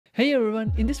Hey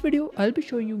everyone, in this video I'll be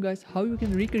showing you guys how you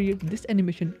can recreate this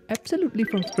animation absolutely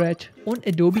from scratch on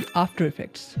Adobe After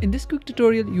Effects. In this quick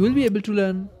tutorial you will be able to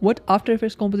learn what After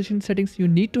Effects composition settings you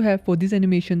need to have for these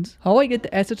animations, how I get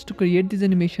the assets to create these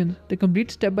animations, the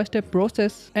complete step-by-step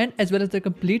process, and as well as the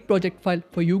complete project file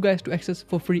for you guys to access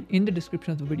for free in the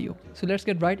description of the video. So let's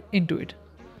get right into it.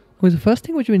 Well, the first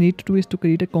thing which we need to do is to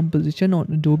create a composition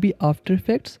on Adobe After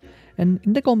Effects, and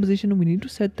in the composition we need to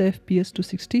set the FPS to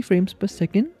 60 frames per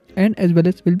second, and as well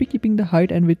as we'll be keeping the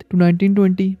height and width to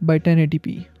 1920 by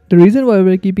 1080p. The reason why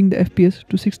we're keeping the FPS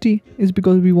to 60 is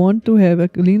because we want to have a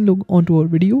clean look onto our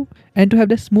video and to have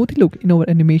that smooth look in our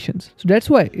animations. So that's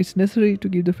why it's necessary to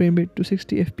keep the frame rate to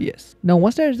 60 FPS. Now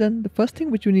once that is done, the first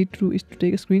thing which we need to do is to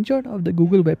take a screenshot of the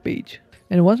Google web page.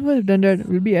 And once we have done that,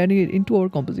 we'll be adding it into our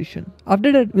composition.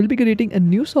 After that, we'll be creating a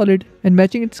new solid and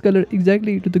matching its color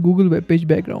exactly to the Google web page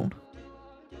background.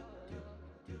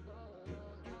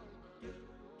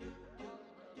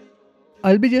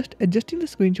 I'll be just adjusting the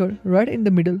screenshot right in the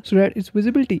middle so that its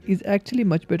visibility is actually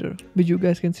much better, which you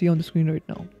guys can see on the screen right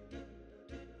now.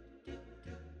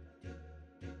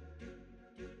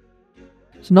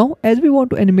 So now as we want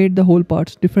to animate the whole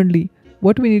parts differently,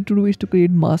 what we need to do is to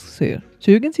create masks here. So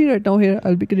you can see right now here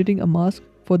I'll be creating a mask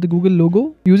for the Google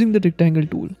logo using the rectangle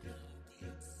tool.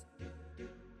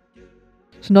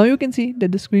 So now you can see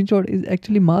that the screenshot is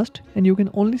actually masked and you can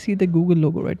only see the Google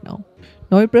logo right now.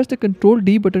 Now I press the Ctrl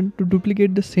D button to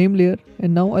duplicate the same layer,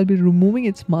 and now I'll be removing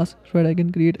its mask so that I can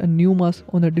create a new mask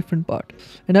on a different part.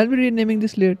 And I'll be renaming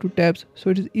this layer to tabs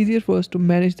so it is easier for us to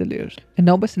manage the layers. And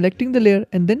now by selecting the layer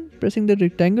and then pressing the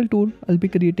rectangle tool, I'll be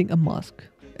creating a mask.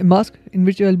 A mask in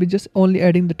which I'll be just only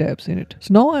adding the tabs in it.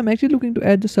 So now I'm actually looking to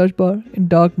add the search bar in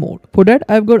dark mode. For that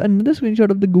I've got another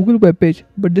screenshot of the Google web page,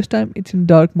 but this time it's in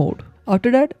dark mode.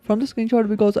 After that, from the screenshot,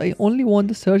 because I only want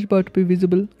the search bar to be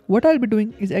visible, what I'll be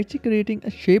doing is actually creating a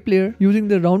shape layer using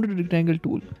the rounded rectangle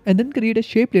tool, and then create a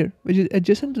shape layer which is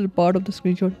adjacent to the part of the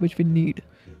screenshot which we need.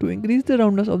 To increase the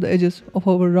roundness of the edges of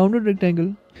our rounded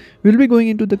rectangle, we'll be going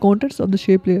into the contents of the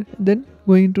shape layer, and then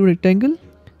going into rectangle,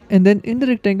 and then in the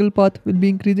rectangle path we'll be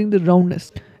increasing the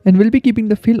roundness, and we'll be keeping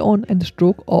the fill on and the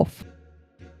stroke off.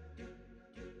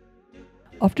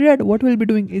 After that, what we'll be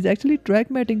doing is actually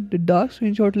track matting the dark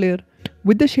screenshot layer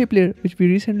with the shape layer which we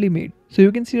recently made. So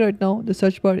you can see right now the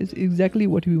search bar is exactly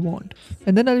what we want.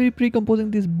 And then I'll be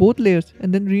pre-composing these both layers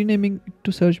and then renaming it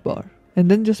to search bar. And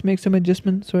then just make some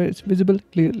adjustments so it's visible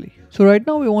clearly. So right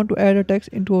now we want to add a text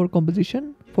into our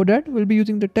composition. For that we'll be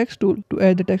using the text tool to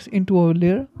add the text into our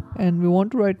layer, and we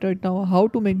want to write right now how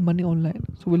to make money online.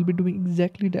 So we'll be doing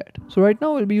exactly that. So right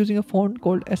now we'll be using a font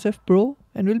called SF Pro,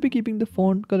 and we'll be keeping the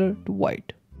font color to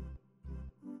white.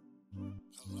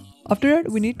 After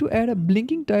that we need to add a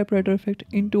blinking typewriter effect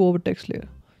into our text layer.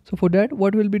 So for that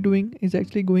what we'll be doing is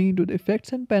actually going into the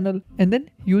effects and panel and then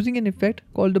using an effect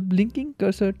called the blinking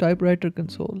cursor typewriter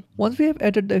console. Once we have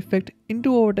added the effect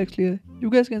into our text layer, you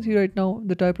guys can see right now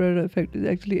the typewriter effect is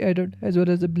actually added as well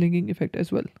as the blinking effect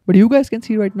as well. But you guys can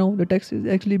see right now the text is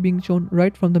actually being shown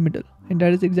right from the middle, and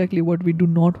that is exactly what we do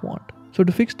not want. So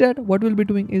to fix that, what we'll be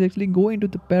doing is actually go into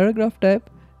the paragraph tab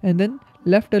and then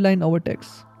left align our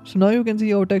text. So now you can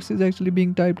see our text is actually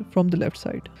being typed from the left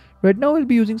side. Right now we'll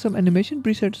be using some animation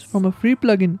presets from a free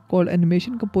plugin called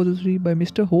Animation Composer by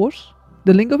Mr. Horse.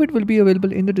 The link of it will be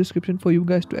available in the description for you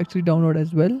guys to actually download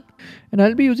as well. And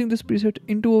I'll be using this preset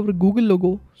into our Google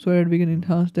logo so that we can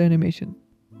enhance the animation.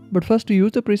 But first, to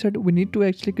use the preset we need to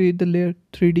actually create the layer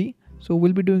 3D. So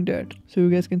we'll be doing that. So you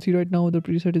guys can see right now the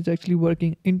preset is actually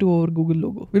working into our Google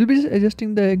logo. We'll be just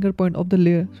adjusting the anchor point of the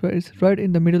layer so it's right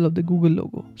in the middle of the Google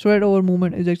logo, so that our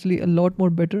movement is actually a lot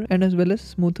more better and as well as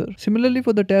smoother. Similarly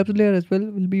for the tabs layer as well,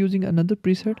 we'll be using another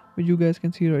preset which you guys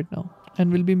can see right now.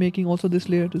 And we'll be making also this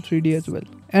layer to 3D as well.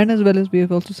 And as well as we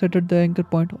have also set the anchor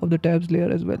point of the tabs layer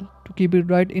as well to keep it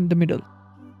right in the middle.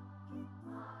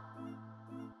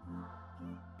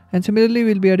 And similarly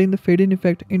we'll be adding the fade in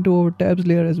effect into our tabs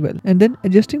layer as well, and then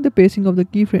adjusting the pacing of the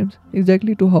keyframes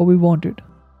exactly to how we want it.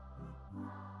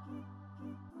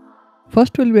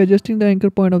 First we'll be adjusting the anchor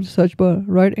point of the search bar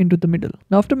right into the middle.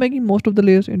 Now after making most of the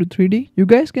layers into 3D, you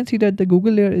guys can see that the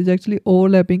Google layer is actually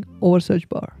overlapping our search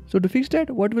bar. So to fix that,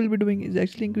 what we'll be doing is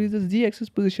actually increase the Z-axis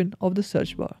position of the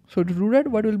search bar. So to do that,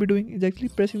 what we'll be doing is actually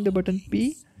pressing the button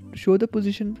P to show the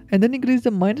position, and then increase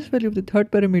the minus value of the third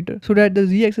parameter so that the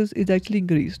Z-axis is actually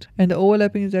increased and the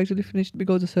overlapping is actually finished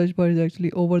because the search bar is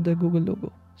actually over the Google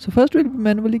logo. So first we'll be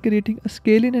manually creating a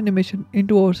scaling animation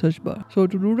into our search bar. So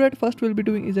to do that, first we'll be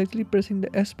doing is actually pressing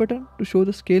the S button to show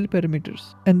the scale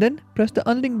parameters. And then press the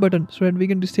unlink button so that we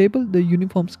can disable the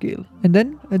uniform scale. And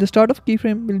then at the start of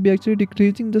keyframe, we'll be actually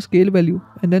decreasing the scale value.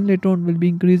 And then later on, we'll be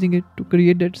increasing it to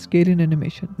create that scaling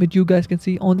animation, which you guys can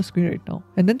see on the screen right now.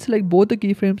 And then select both the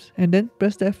keyframes and then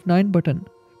press the F9 button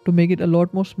to make it a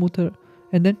lot more smoother.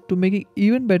 And then to make it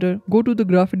even better, go to the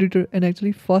graph editor and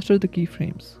actually faster the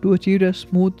keyframes to achieve a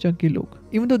smooth chunky look.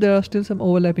 Even though there are still some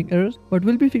overlapping errors, but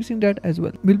we'll be fixing that as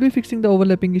well. We'll be fixing the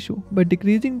overlapping issue by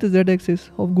decreasing the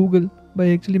z-axis of Google by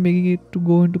actually making it to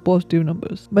go into positive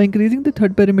numbers, by increasing the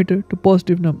third parameter to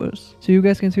positive numbers. So you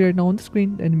guys can see right now on the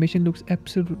screen, the animation looks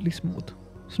absolutely smooth.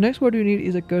 So next what you need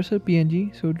is a cursor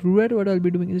PNG. So to do that, what I'll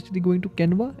be doing is actually going to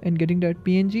Canva and getting that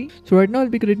PNG. So right now I'll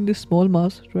be creating this small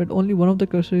mask so that only one of the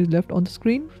cursor is left on the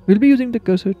screen. We'll be using the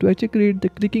cursor to actually create the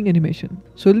clicking animation.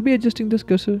 So we'll be adjusting this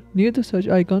cursor near the search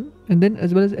icon and then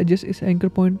as well as adjust its anchor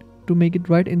point to make it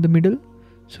right in the middle.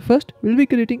 So first we'll be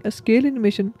creating a scale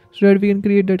animation so that we can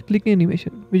create that clicking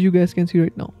animation, which you guys can see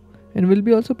right now. And we'll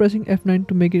be also pressing F9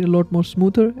 to make it a lot more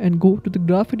smoother and go to the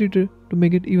graph editor to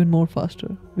make it even more faster,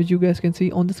 which you guys can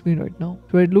see on the screen right now.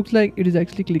 So it looks like it is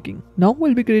actually clicking. Now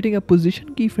we'll be creating a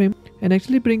position keyframe and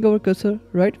actually bring our cursor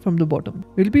right from the bottom.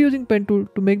 We'll be using pen tool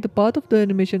to make the path of the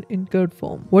animation in curved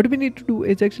form. What we need to do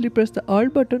is actually press the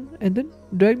Alt button and then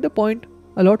drag the point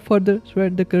a lot further so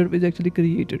that the curve is actually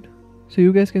created. So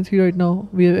you guys can see right now,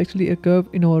 we have actually a curve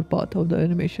in our path of the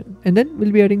animation. And then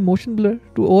we'll be adding motion blur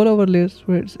to all our layers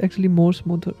so it's actually more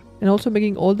smoother. And also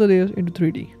making all the layers into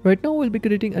 3D. Right now we'll be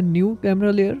creating a new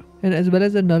camera layer and as well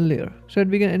as a null layer so that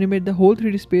we can animate the whole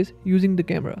 3D space using the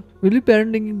camera. We'll be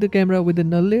parent linking the camera with the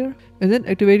null layer and then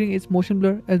activating its motion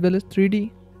blur as well as 3D.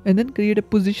 And then create a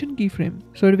position keyframe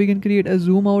so that we can create a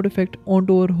zoom out effect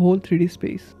onto our whole 3D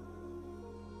space.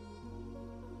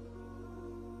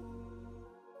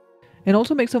 And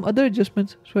also make some other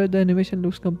adjustments so that the animation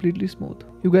looks completely smooth.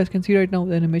 You guys can see right now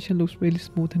the animation looks really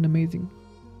smooth and amazing.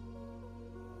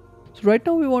 So right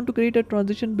now we want to create a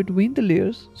transition between the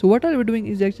layers. So what I'll be doing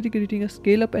is actually creating a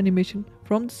scale up animation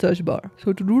from the search bar.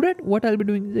 So to do that, what I'll be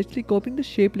doing is actually copying the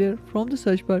shape layer from the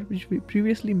search bar which we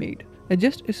previously made.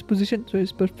 Adjust its position so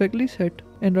it's perfectly set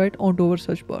and right onto our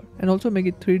search bar, and also make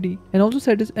it 3D and also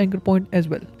set its anchor point as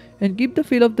well. And keep the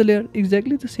fill of the layer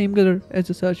exactly the same color as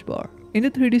the search bar. In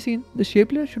the 3D scene, the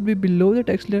shape layer should be below the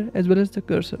text layer as well as the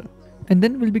cursor. And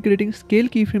then we'll be creating scale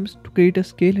keyframes to create a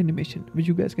scale animation, which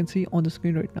you guys can see on the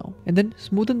screen right now. And then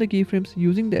smoothen the keyframes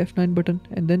using the F9 button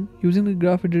and then using the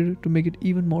graph editor to make it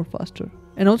even more faster.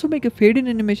 And also make a fade in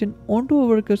animation onto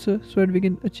our cursor so that we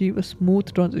can achieve a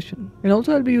smooth transition. And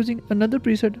also I'll be using another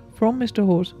preset from Mr.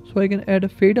 Horse so I can add a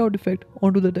fade out effect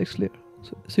onto the text layer.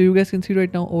 So you guys can see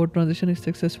right now our transition is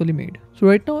successfully made. So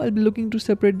right now I'll be looking to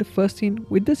separate the first scene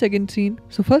with the second scene.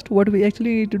 So first what we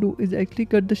actually need to do is actually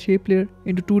cut the shape layer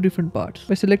into two different parts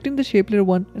by selecting the shape layer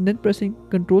 1 and then pressing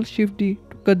Ctrl+Shift+D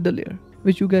to cut the layer,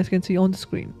 which you guys can see on the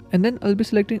screen. And then I'll be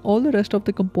selecting all the rest of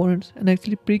the components and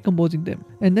actually pre-composing them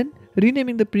and then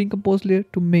renaming the pre-composed layer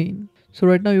to main. So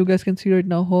right now you guys can see right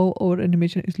now how our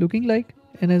animation is looking like,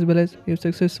 and as well as we have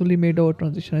successfully made our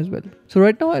transition as well. So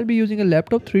right now I'll be using a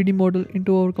laptop 3D model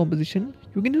into our composition.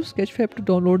 You can use Sketchfab to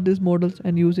download these models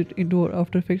and use it into our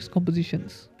After Effects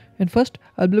compositions. And first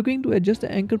I'll be looking to adjust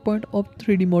the anchor point of the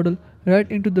 3D model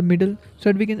right into the middle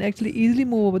so that we can actually easily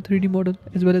move our 3D model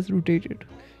as well as rotate it.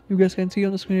 You guys can see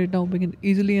on the screen right now we can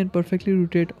easily and perfectly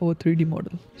rotate our 3D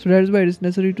model. So that is why it is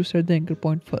necessary to set the anchor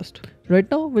point first. Right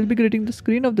now we'll be creating the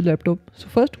screen of the laptop. So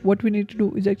first what we need to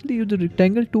do is actually use the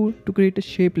rectangle tool to create a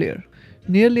shape layer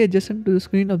nearly adjacent to the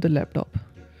screen of the laptop.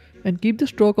 And keep the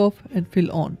stroke off and fill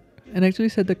on. And actually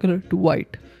set the color to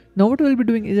white. Now what we'll be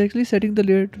doing is actually setting the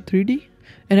layer to 3D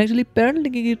and actually parent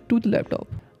linking it to the laptop.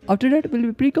 After that we'll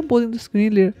be pre-composing the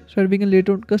screen layer so that we can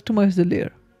later on customize the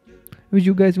layer, which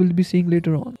you guys will be seeing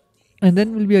later on. And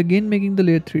then we'll be again making the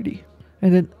layer 3D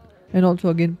and also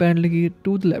again parent linking it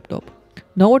to the laptop.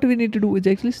 Now what we need to do is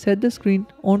actually set the screen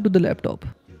onto the laptop.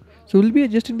 So we'll be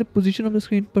adjusting the position of the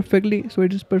screen perfectly so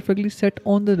it is perfectly set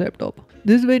on the laptop.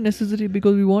 This is very necessary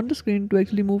because we want the screen to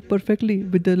actually move perfectly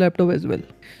with the laptop as well.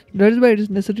 That is why it is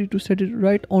necessary to set it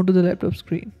right onto the laptop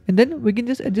screen. And then we can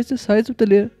just adjust the size of the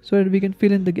layer so that we can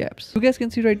fill in the gaps. You guys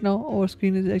can see right now our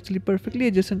screen is actually perfectly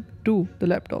adjacent to the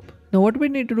laptop. Now what we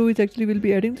need to do is actually we'll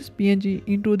be adding this PNG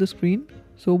into the screen.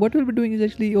 So what we'll be doing is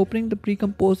actually opening the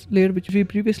pre-composed layer which we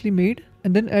previously made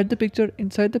and then add the picture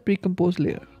inside the pre-composed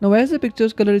layer. Now as the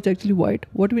picture's color is actually white,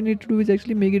 what we need to do is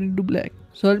actually make it into black.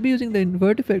 So I'll be using the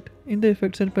invert effect in the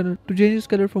effects center panel to change its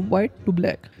color from white to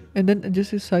black and then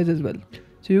adjust its size as well.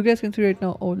 So you guys can see right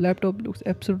now our laptop looks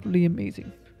absolutely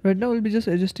amazing. Right now we'll be just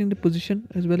adjusting the position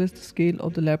as well as the scale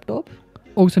of the laptop.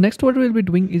 Oh, so next what we'll be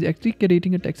doing is actually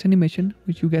creating a text animation,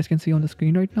 which you guys can see on the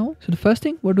screen right now. So the first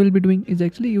thing what we'll be doing is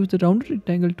actually use the rounded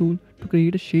rectangle tool to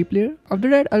create a shape layer. After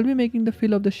that, I'll be making the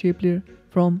fill of the shape layer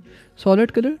from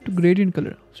solid color to gradient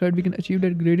color so that we can achieve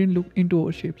that gradient look into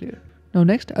our shape layer. Now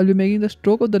next, I'll be making the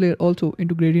stroke of the layer also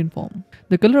into gradient form.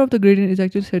 The color of the gradient is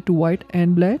actually set to white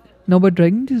and black. Now by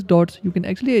dragging these dots, you can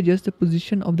actually adjust the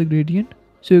position of the gradient.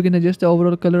 So you can adjust the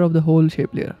overall color of the whole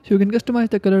shape layer. So you can customize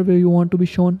the color where you want to be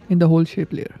shown in the whole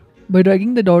shape layer. By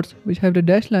dragging the dots which have the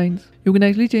dashed lines, you can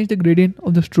actually change the gradient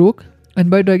of the stroke.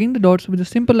 And by dragging the dots with a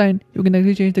simple line, you can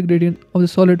actually change the gradient of the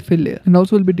solid fill layer. And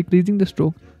also will be decreasing the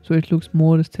stroke so it looks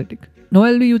more aesthetic. Now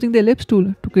I'll be using the ellipse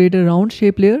tool to create a round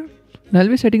shape layer. And I'll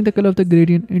be setting the color of the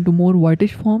gradient into more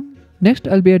whitish form. Next,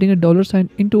 I'll be adding a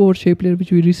 $sign into our shape layer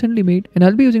which we recently made. And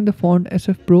I'll be using the font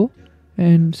SF Pro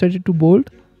and set it to bold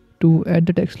to add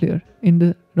the text layer in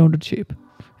the rounded shape.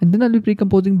 And then I'll be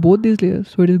pre-composing both these layers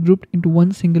so it is grouped into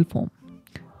one single form.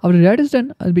 After that is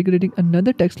done, I'll be creating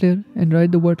another text layer and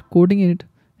write the word coding in it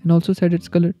and also set its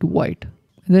color to white.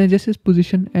 And then adjust its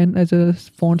position and as well as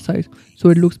font size so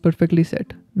it looks perfectly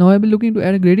set. Now I'll be looking to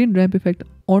add a gradient ramp effect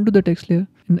onto the text layer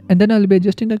and then I'll be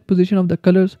adjusting the position of the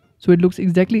colors so it looks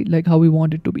exactly like how we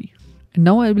want it to be. And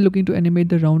now I'll be looking to animate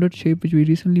the rounded shape which we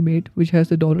recently made, which has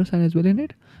the $sign as well in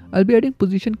it. I'll be adding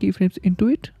position keyframes into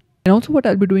it. And also what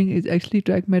I'll be doing is actually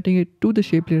track matting it to the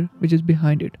shape layer which is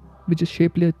behind it, which is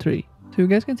shape layer 3. So you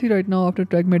guys can see right now after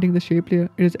track matting the shape layer,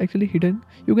 it is actually hidden.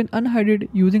 You can unhide it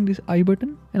using this I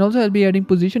button. And also I'll be adding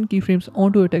position keyframes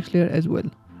onto a text layer as well,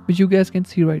 which you guys can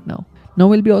see right now. Now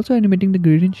we'll be also animating the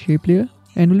gradient shape layer.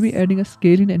 And we'll be adding a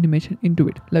scaling animation into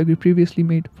it like we previously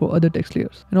made for other text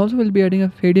layers. And also we'll be adding a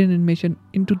fade in animation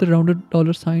into the rounded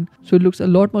 $sign so it looks a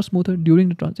lot more smoother during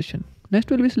the transition. Next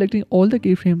we'll be selecting all the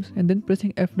keyframes and then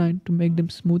pressing F9 to make them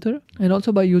smoother. And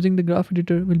also by using the graph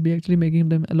editor we'll be actually making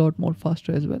them a lot more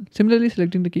faster as well. Similarly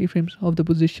selecting the keyframes of the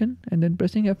position and then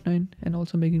pressing F9 and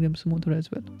also making them smoother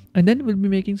as well. And then we'll be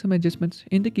making some adjustments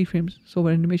in the keyframes so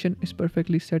our animation is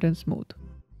perfectly set and smooth.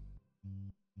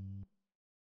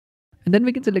 And then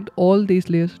we can select all these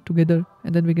layers together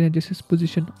and then we can adjust its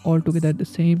position all together at the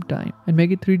same time and make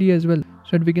it 3D as well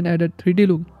so that we can add a 3D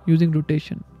look using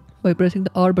rotation by pressing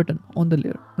the R button on the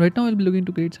layer. Right now I'll be looking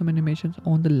to create some animations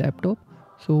on the laptop.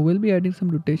 So we'll be adding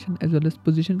some rotation as well as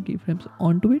position keyframes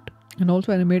onto it and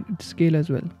also animate its scale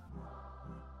as well.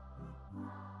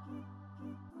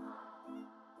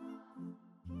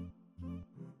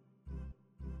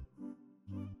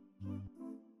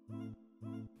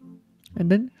 And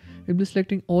then we'll be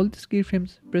selecting all these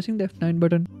keyframes, pressing the F9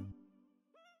 button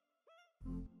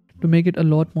to make it a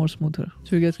lot more smoother.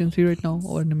 So you guys can see right now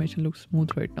our animation looks smooth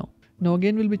right now. Now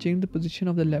again we'll be changing the position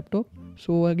of the laptop.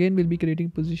 So again we'll be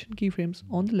creating position keyframes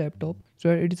on the laptop so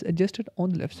that it is adjusted on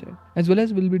the left side. As well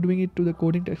as we'll be doing it to the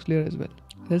coding text layer as well.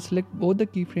 Let's select both the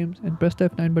keyframes and press the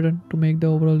F9 button to make the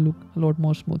overall look a lot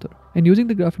more smoother. And using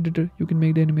the graph editor, you can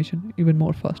make the animation even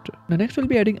more faster. Now next we'll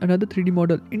be adding another 3D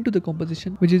model into the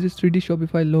composition, which is this 3D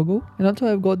Shopify logo. And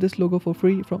also I've got this logo for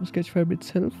free from Sketchfab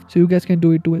itself, so you guys can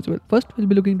do it too as well. First we'll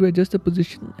be looking to adjust the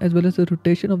position as well as the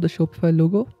rotation of the Shopify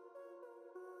logo.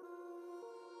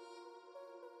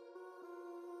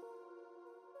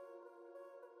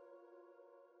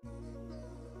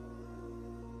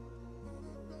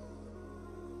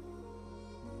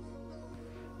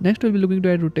 Next we'll be looking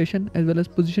to add rotation as well as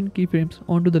position keyframes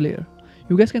onto the layer.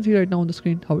 You guys can see right now on the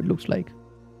screen how it looks like.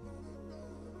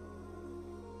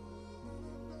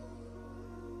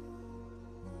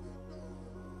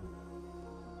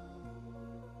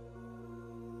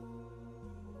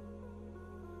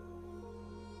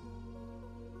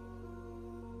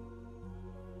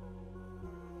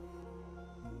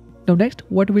 Now next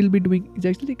what we'll be doing is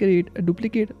actually create a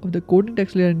duplicate of the coding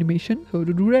text layer animation. So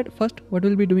to do that, first what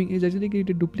we'll be doing is actually create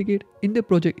a duplicate in the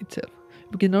project itself.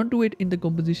 We cannot do it in the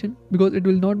composition because it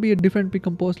will not be a different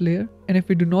pre-composed layer, and if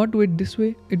we do not do it this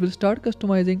way, it will start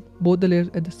customizing both the layers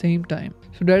at the same time.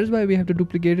 So that is why we have to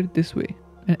duplicate it this way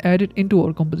and add it into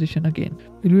our composition again.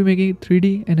 We'll be making it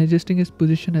 3D and adjusting its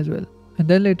position as well. And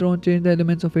then later on change the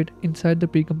elements of it inside the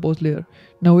pre-composed layer.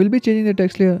 Now we'll be changing the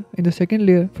text layer in the second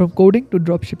layer from coding to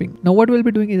dropshipping. Now what we'll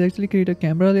be doing is actually create a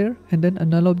camera layer and then a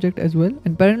null object as well,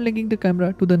 and parent linking the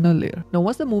camera to the null layer. Now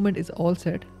once the movement is all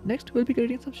set, next we'll be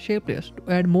creating some shape layers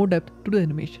to add more depth to the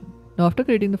animation. Now after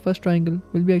creating the first triangle,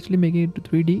 we'll be actually making it to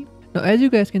 3D. Now as you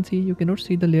guys can see, you cannot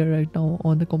see the layer right now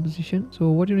on the composition.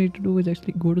 So what you need to do is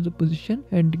actually go to the position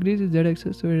and decrease the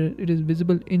Z-axis so it is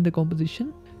visible in the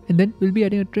composition. And then we'll be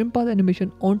adding a trim path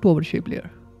animation onto our shape layer.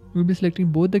 We'll be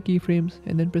selecting both the keyframes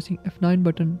and then pressing F9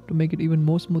 button to make it even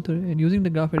more smoother, and using the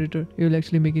graph editor, it will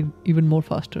actually make it even more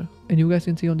faster. And you guys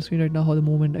can see on the screen right now how the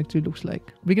movement actually looks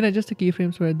like. We can adjust the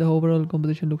keyframes so that the overall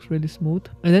composition looks really smooth.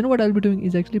 And then what I'll be doing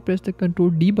is actually press the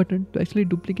Ctrl D button to actually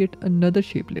duplicate another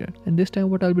shape layer. And this time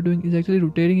what I'll be doing is actually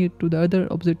rotating it to the other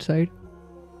opposite side.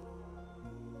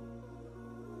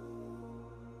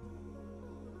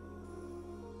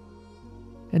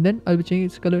 And then I'll be changing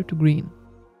its color to green.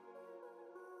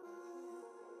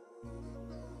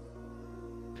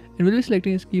 And we'll be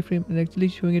selecting its keyframe and actually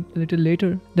showing it a little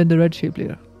later than the red shape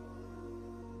layer.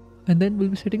 And then we'll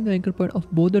be setting the anchor point of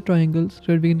both the triangles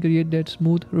so that we can create that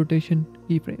smooth rotation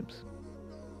keyframes.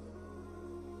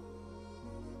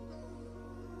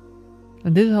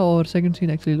 And this is how our second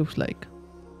scene actually looks like.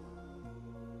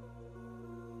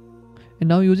 And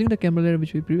now using the camera layer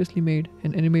which we previously made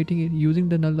and animating it using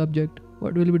the null object,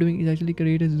 what we'll be doing is actually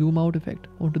create a zoom out effect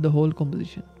onto the whole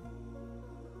composition.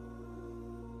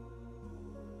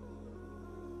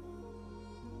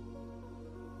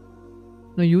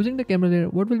 Now using the camera layer,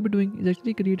 what we'll be doing is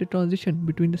actually create a transition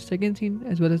between the second scene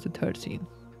as well as the third scene.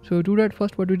 So to do that,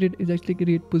 first what we did is actually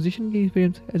create position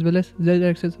keyframes as well as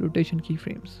Z-axis rotation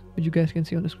keyframes, which you guys can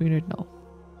see on the screen right now.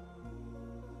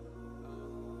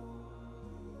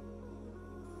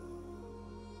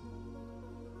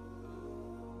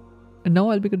 And now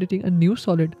I'll be creating a new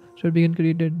solid so that we can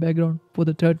create that background for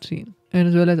the third scene. And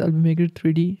as well as I'll be making it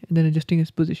 3D and then adjusting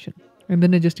its position. And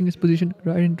then adjusting its position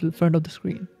right into the front of the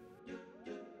screen.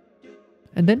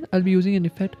 And then I'll be using an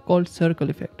effect called circle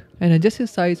effect and adjust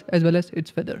its size as well as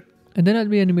its feather. And then I'll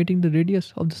be animating the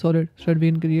radius of the solid so that we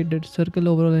can create that circle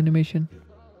overall animation.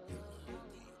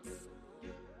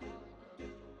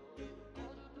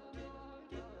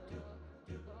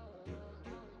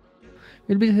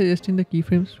 We'll be adjusting the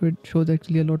keyframes so it shows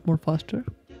actually a lot more faster.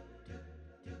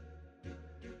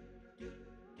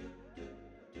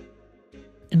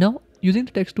 And now using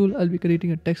the text tool, I'll be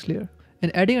creating a text layer.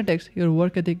 And adding a text, your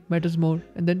work ethic matters more,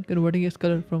 and then converting its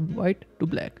color from white to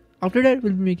black. After that,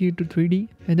 we'll be making it to 3D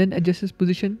and then adjust its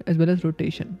position as well as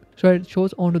rotation so that it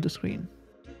shows onto the screen.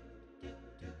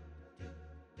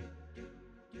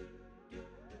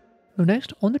 Now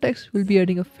next, on the text, we'll be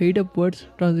adding a fade upwards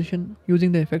transition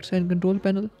using the effects and control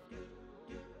panel.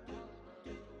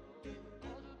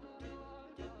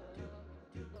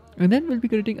 And then we'll be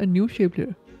creating a new shape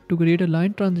layer to create a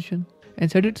line transition and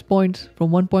set its points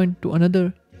from one point to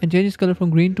another and change its color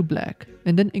from green to black,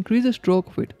 and then increase the stroke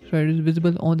of it so it is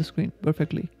visible on the screen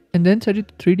perfectly, and then set it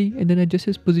to 3D and then adjust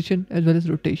its position as well as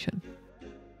rotation.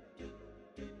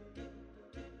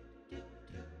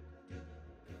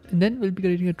 And then we'll be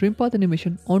creating a trim path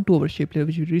animation onto our shape layer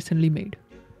which we recently made.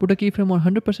 Put a keyframe on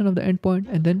 100% of the endpoint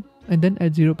and then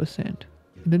at 0%. And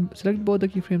then select both the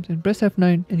keyframes and press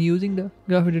F9, and using the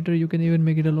graph editor you can even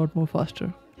make it a lot more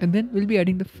faster. And then we'll be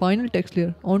adding the final text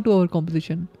layer onto our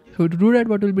composition. So to do that,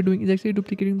 what we'll be doing is actually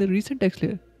duplicating the recent text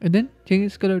layer and then changing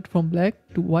its color from black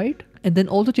to white, and then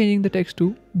also changing the text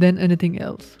to then anything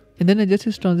else. And then adjust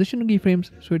its transition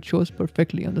keyframes so it shows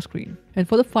perfectly on the screen. And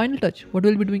for the final touch, what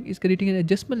we'll be doing is creating an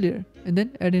adjustment layer and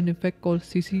then add an effect called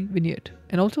CC Vignette.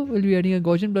 And also we'll be adding a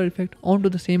Gaussian blur effect onto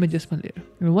the same adjustment layer.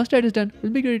 And once that is done,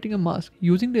 we'll be creating a mask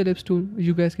using the ellipse tool which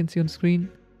you guys can see on the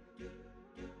screen.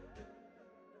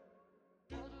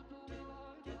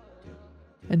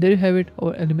 And there you have it,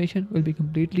 our animation will be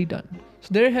completely done. So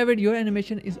there you have it, your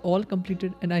animation is all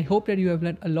completed, and I hope that you have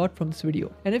learned a lot from this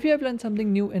video. And if you have learned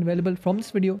something new and valuable from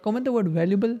this video, comment the word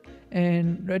valuable,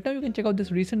 and right now you can check out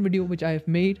this recent video which I have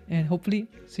made, and hopefully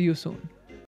see you soon.